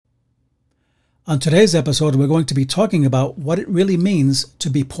On today's episode, we're going to be talking about what it really means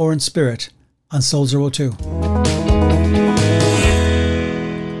to be poor in spirit on Soul Zero 2.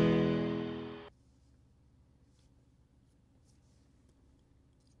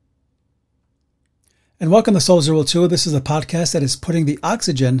 And welcome to Soul Zero 2. This is a podcast that is putting the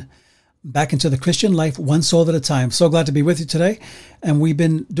oxygen back into the Christian life, one soul at a time. So glad to be with you today. And we've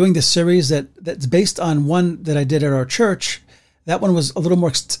been doing this series that's based on one that I did at our church. That one was a little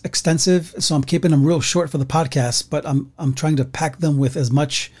more extensive, so I'm keeping them real short for the podcast, but I'm trying to pack them with as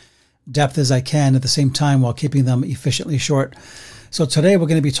much depth as I can at the same time while keeping them efficiently short. So today we're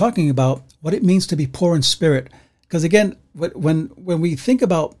going to be talking about what it means to be poor in spirit. Because again, when we think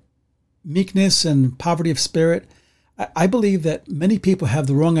about meekness and poverty of spirit, I believe that many people have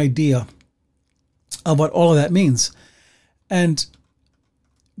the wrong idea of what all of that means. And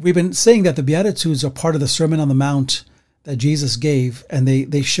we've been saying that the Beatitudes are part of the Sermon on the Mount that Jesus gave, and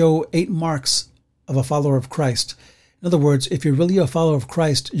they show 8 marks of a follower of Christ. In other words, if you're really a follower of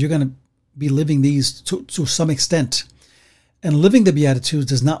Christ, you're going to be living these to some extent. And living the Beatitudes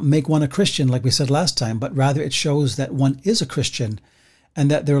does not make one a Christian, like we said last time, but rather it shows that one is a Christian and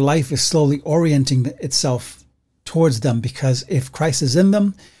that their life is slowly orienting itself towards them, because if Christ is in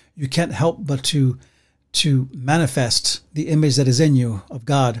them, you can't help but to manifest the image that is in you of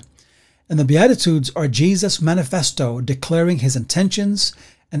God. And the Beatitudes are Jesus' manifesto declaring his intentions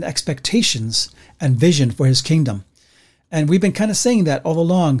and expectations and vision for his kingdom. And we've been kind of saying that all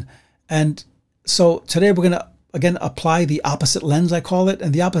along. And so today we're going to, again, apply the opposite lens, I call it.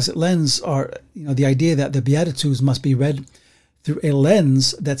 And the opposite lens are, the idea that the Beatitudes must be read through a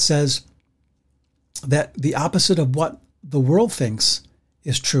lens that says that the opposite of what the world thinks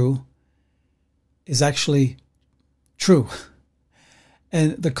is true is actually true.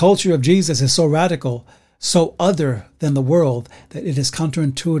 And the culture of Jesus is so radical, so other than the world, that it is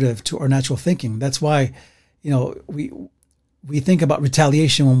counterintuitive to our natural thinking. That's why, we think about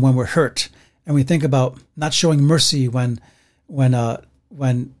retaliation when we're hurt, and we think about not showing mercy when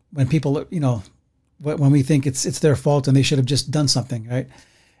people, when we think it's their fault and they should have just done something, right?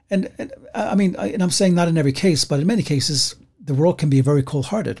 And I'm saying not in every case, but in many cases, the world can be very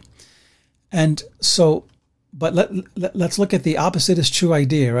cold-hearted. And so, but let's look at the opposite is true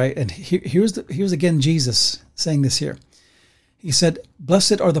idea, right? And here's again Jesus saying this here. He said,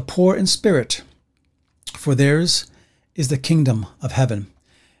 "Blessed are the poor in spirit, for theirs is the kingdom of heaven."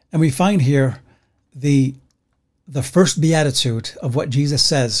 And we find here the first beatitude of what Jesus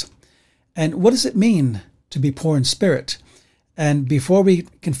says. And what does it mean to be poor in spirit? And before we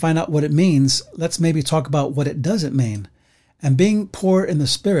can find out what it means, let's maybe talk about what it doesn't mean. And being poor in the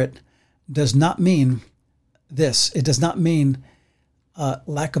spirit does not mean this. It does not mean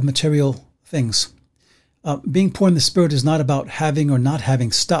lack of material things. Being poor in the spirit is not about having or not having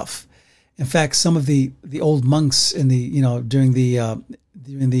stuff. In fact, some of the old monks in the during the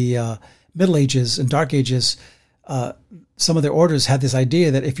Middle Ages and Dark Ages, some of their orders had this idea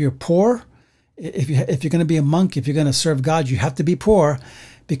that if you're poor, if you're going to be a monk, if you're going to serve God, you have to be poor,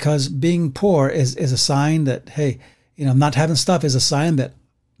 because being poor is a sign that, hey, not having stuff is a sign that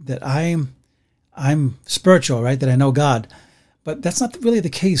I'm spiritual, right? That I know God. But that's not really the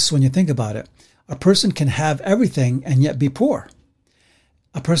case when you think about it. A person can have everything and yet be poor.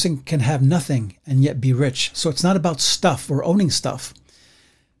 A person can have nothing and yet be rich. So it's not about stuff or owning stuff.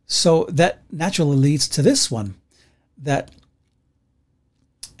 So that naturally leads to this one. And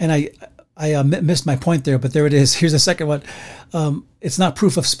I missed my point there, but there it is. Here's the second one. It's not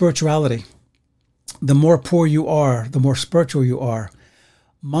proof of spirituality. The more poor you are, the more spiritual you are.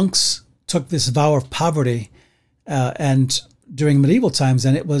 Monks took this vow of poverty, and during medieval times,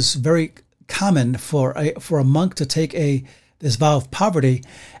 and it was very common for a monk to take this vow of poverty,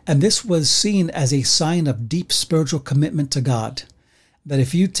 and this was seen as a sign of deep spiritual commitment to God. That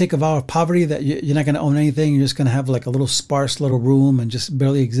if you take a vow of poverty, that you're not going to own anything, you're just going to have like a little sparse little room and just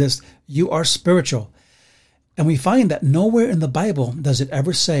barely exist, you are spiritual. And we find that nowhere in the Bible does it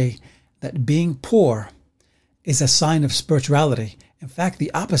ever say that being poor is a sign of spirituality. In fact,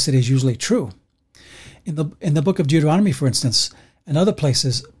 the opposite is usually true. In the book of Deuteronomy, for instance, and other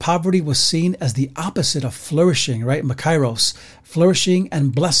places, poverty was seen as the opposite of flourishing, right? Makairos, flourishing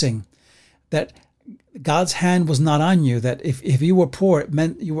and blessing. That God's hand was not on you, that if you were poor, it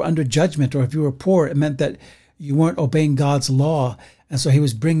meant you were under judgment, or if you were poor, it meant that you weren't obeying God's law. And so he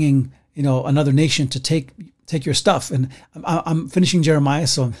was bringing, another nation to take your stuff. And I'm finishing Jeremiah,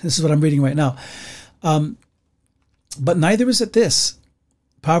 so this is what I'm reading right now. But neither is it this.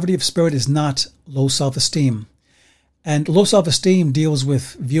 Poverty of spirit is not low self-esteem. And low self-esteem deals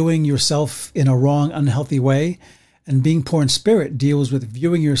with viewing yourself in a wrong, unhealthy way. And being poor in spirit deals with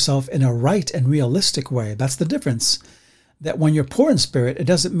viewing yourself in a right and realistic way. That's the difference. That when you're poor in spirit, it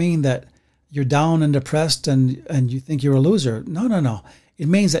doesn't mean that you're down and depressed and you think you're a loser. No. It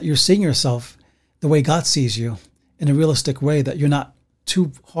means that you're seeing yourself the way God sees you, in a realistic way, that you're not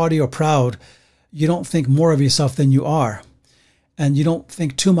too haughty or proud. You don't think more of yourself than you are. And you don't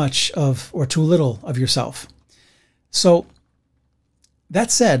think too much of or too little of yourself. So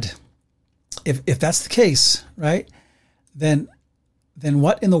that said, if that's the case, right, then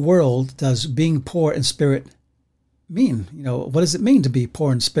what in the world does being poor in spirit mean? What does it mean to be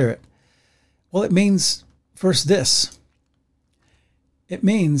poor in spirit? Well, it means first this. It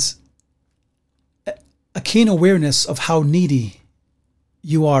means a keen awareness of how needy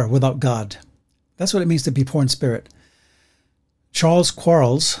you are without God. That's what it means to be poor in spirit. Charles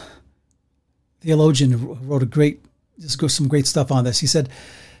Quarles, theologian, wrote some great stuff on this. He said,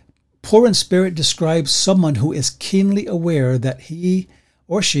 poor in spirit describes someone who is keenly aware that he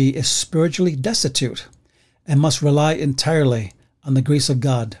or she is spiritually destitute and must rely entirely on the grace of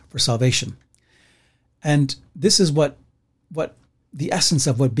God for salvation. And this is what the essence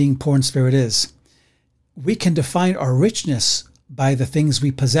of what being poor in spirit is. We can define our richness by the things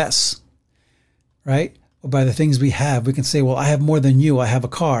we possess, right? Or by the things we have. We can say, well, I have more than you. I have a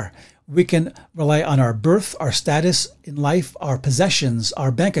car. We can rely on our birth, our status in life, our possessions,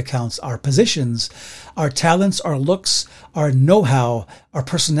 our bank accounts, our positions, our talents, our looks, our know-how, our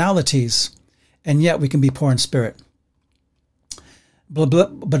personalities, and yet we can be poor in spirit.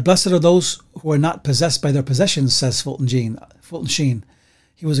 But blessed are those who are not possessed by their possessions, says Fulton Sheen.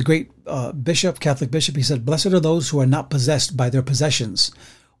 He was a great bishop, Catholic bishop. He said, blessed are those who are not possessed by their possessions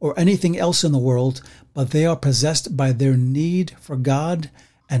or anything else in the world, but they are possessed by their need for God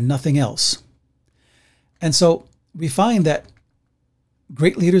and nothing else. And so we find that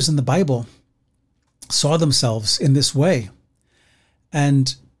great leaders in the Bible saw themselves in this way.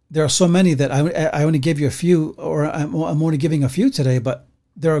 And there are so many that I only give you a few, or I'm only giving a few today, but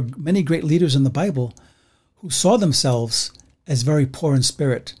there are many great leaders in the Bible who saw themselves as very poor in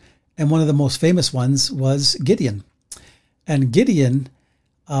spirit. And one of the most famous ones was Gideon. And Gideon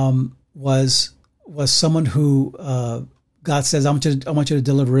was someone who God says, I want you to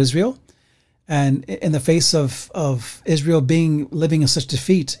deliver Israel. And in the face of Israel living in such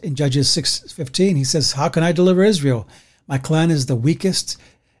defeat in Judges 6:15, he says, how can I deliver Israel? My clan is the weakest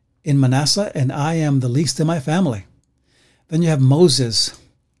in Manasseh, and I am the least in my family. Then you have Moses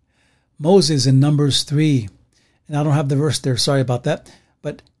in Numbers 3. And I don't have the verse there, sorry about that.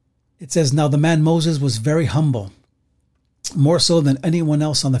 But it says, now the man Moses was very humble, more so than anyone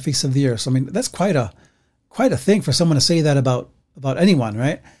else on the face of the earth. So, I mean, that's quite a thing for someone to say that about anyone,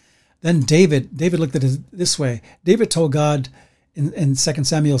 right? Then David looked at it this way. David told God in 2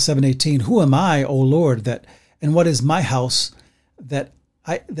 Samuel 7:18, who am I, O Lord, and what is my house that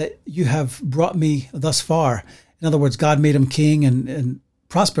you have brought me thus far? In other words, God made him king and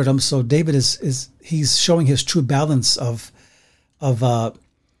prospered him. So David he's showing his true balance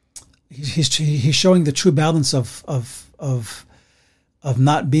he's showing the true balance of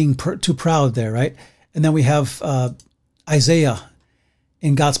not being too proud there, right? And then we have Isaiah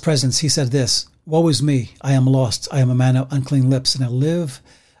in God's presence. He said this, woe is me, I am lost. I am a man of unclean lips, and I live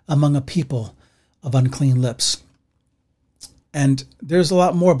among a people of unclean lips. And there's a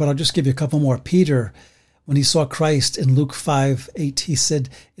lot more, but I'll just give you a couple more. Peter, when he saw Christ in Luke 5:8,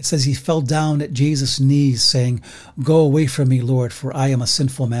 it says he fell down at Jesus' knees saying, go away from me, Lord, for I am a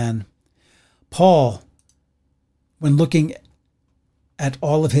sinful man. Paul, when looking at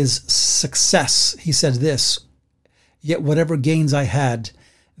all of his success, he said this, yet whatever gains I had,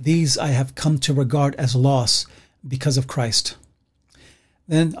 these I have come to regard as loss because of Christ.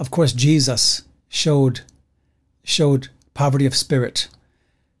 Then, of course, Jesus showed poverty of spirit,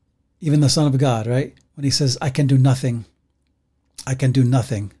 even the Son of God, right? When he says, I can do nothing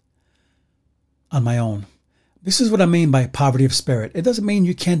on my own. This is what I mean by poverty of spirit. It doesn't mean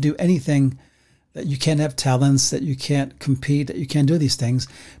you can't do anything, that you can't have talents, that you can't compete, that you can't do these things,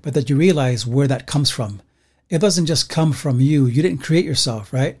 but that you realize where that comes from. It doesn't just come from you. You didn't create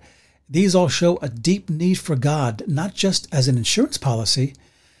yourself, right? These all show a deep need for God, not just as an insurance policy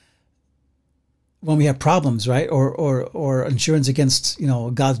when we have problems, right? Or insurance against,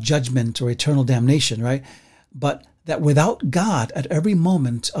 God's judgment or eternal damnation, right? But that without God at every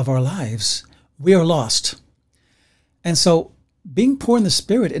moment of our lives, we are lost. And so being poor in the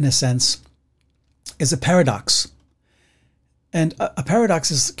spirit, in a sense, is a paradox. And a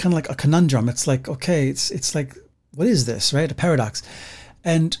paradox is kind of like a conundrum. It's like, okay, it's like, what is this, right? A paradox.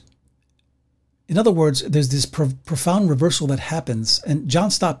 And in other words, there's this profound reversal that happens. And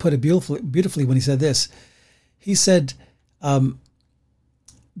John Stott put it beautifully when he said this. He said, the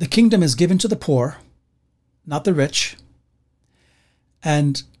kingdom is given to the poor, not the rich,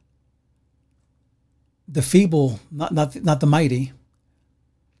 and the feeble, not the mighty,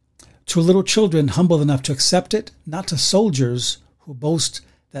 to little children humble enough to accept it, not to soldiers who boast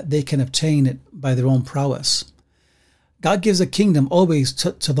that they can obtain it by their own prowess. God gives a kingdom always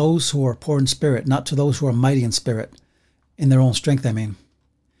to those who are poor in spirit, not to those who are mighty in spirit, in their own strength, I mean.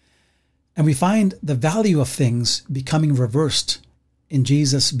 And we find the value of things becoming reversed in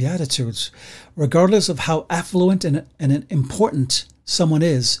Jesus' Beatitudes. Regardless of how affluent and important someone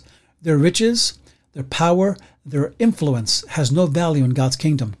is, their riches, their power, their influence has no value in God's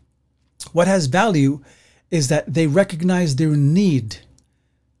kingdom. What has value is that they recognize their need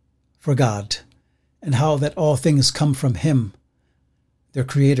for God and how that all things come from Him, their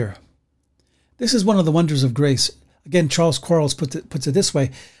Creator. This is one of the wonders of grace. Again, Charles Quarles puts it this way: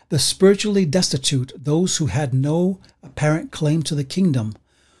 the spiritually destitute, those who had no apparent claim to the kingdom,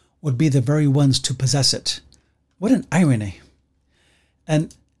 would be the very ones to possess it. What an irony.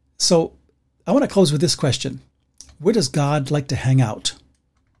 And so I want to close with this question. Where does God like to hang out?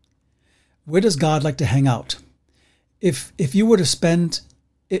 Where does God like to hang out? If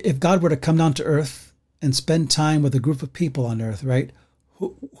God were to come down to earth and spend time with a group of people on earth, right?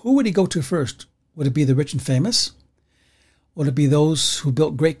 Who would He go to first? Would it be the rich and famous? Would it be those who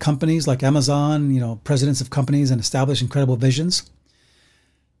built great companies like Amazon, presidents of companies and established incredible visions?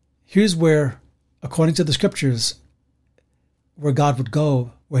 Here's where, according to the scriptures, where God would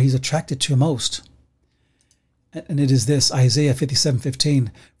go, where He's attracted to most. And it is this, Isaiah 57:15.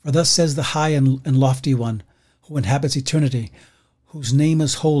 For thus says the high and lofty one, who inhabits eternity, whose name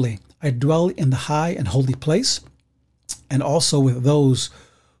is holy. I dwell in the high and holy place, and also with those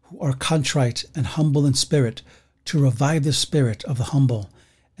who are contrite and humble in spirit, to revive the spirit of the humble,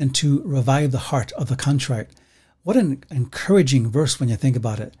 and to revive the heart of the contrite. What an encouraging verse when you think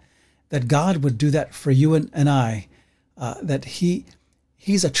about it, that God would do that for you and I, that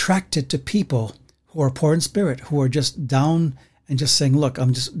He's attracted to people who are poor in spirit, who are just down and just saying, look,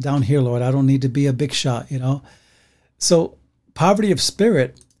 I'm just down here, Lord. I don't need to be a big shot, So poverty of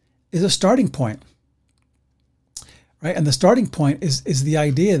spirit is a starting point, right? And the starting point is the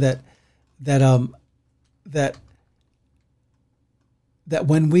idea that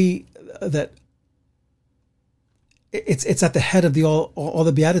it's at the head of all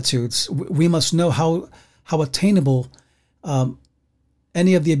the Beatitudes. We must know how attainable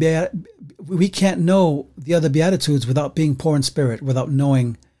any of we can't know the other Beatitudes without being poor in spirit, without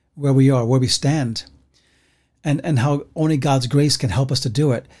knowing where we are, where we stand, and how only God's grace can help us to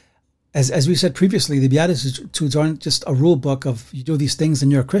do it. As we said previously, the Beatitudes aren't just a rule book of you do these things and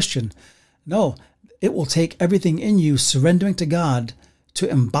you're a Christian. No, it will take everything in you surrendering to God to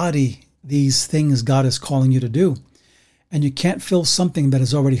embody these things God is calling you to do. And you can't fill something that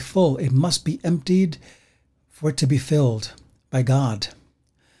is already full. It must be emptied for it to be filled by God.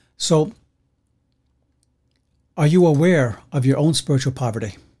 So, are you aware of your own spiritual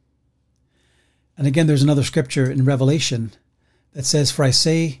poverty? And again, there's another scripture in Revelation that says, For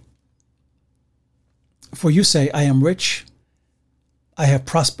you say, I am rich, I have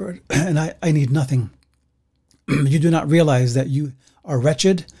prospered, and I need nothing. You do not realize that you are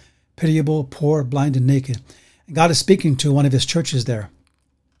wretched, pitiable, poor, blind, and naked. And God is speaking to one of His churches there,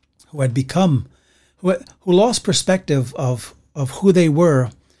 who lost perspective of who they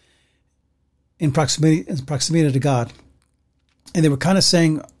were in proximity to God. And they were kind of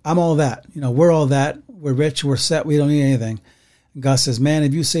saying, I'm all that. We're all that. We're rich. We're set. We don't need anything. And God says, man,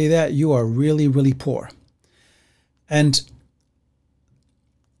 if you say that, you are really, really poor. And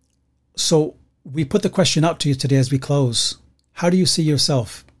so we put the question out to you today as we close. How do you see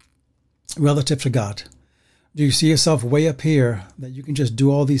yourself relative to God? Do you see yourself way up here that you can just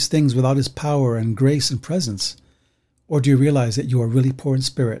do all these things without His power and grace and presence? Or do you realize that you are really poor in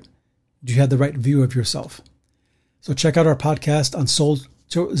spirit? Do you have the right view of yourself? So check out our podcast on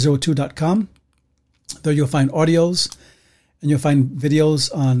soul02.com. There you'll find audios and you'll find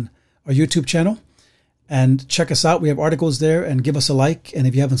videos on our YouTube channel. And check us out. We have articles there, and give us a like. And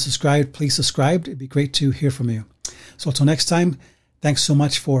if you haven't subscribed, please subscribe. It'd be great to hear from you. So until next time, thanks so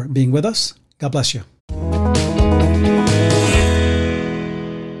much for being with us. God bless you.